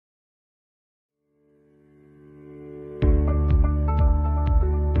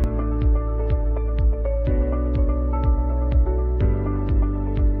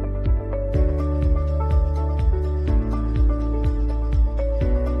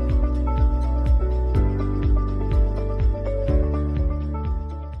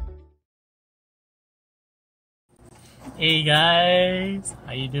Hey guys,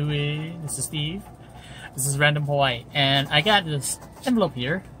 how you doing? This is Steve. This is Random Hawaii, and I got this envelope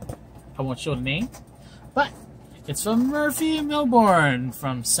here. I won't show the name, but it's from Murphy and Wilburn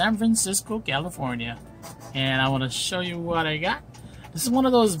from San Francisco, California. And I want to show you what I got. This is one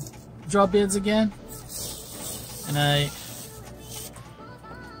of those draw bids again, and I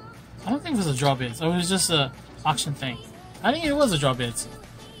don't think it was a draw bid. So it was just a auction thing. I think it was a draw bids.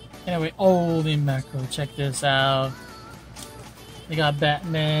 Anyway, holy mackerel! Check this out. They got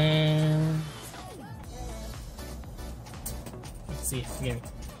Batman. Let's see. Forget it.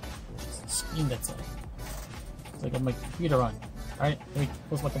 Screen that's it. So I got my computer on. Alright, let me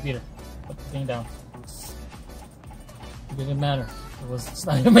close my computer. Put the thing down. It didn't matter. It's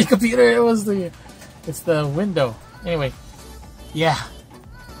not even my computer, it's the window. Anyway. Yeah.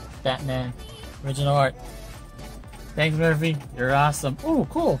 Batman. Original art. Thanks, Murphy. You're awesome. Oh,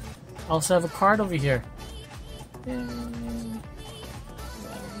 cool. I also have a card over here.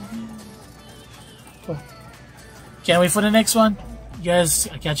 Oh. Can't wait for the next one. You guys,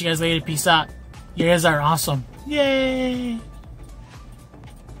 I'll catch you guys later. Peace out. You guys are awesome. Yay!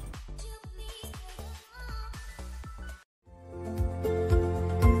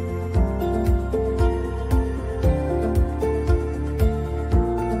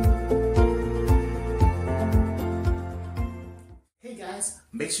 Hey guys,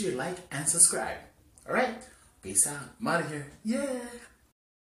 make sure you like and subscribe. Alright? Peace out. I'm out of here. Yeah!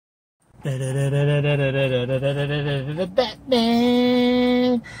 Batman!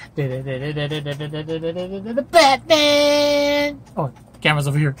 Batman! Oh, camera's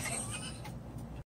over here.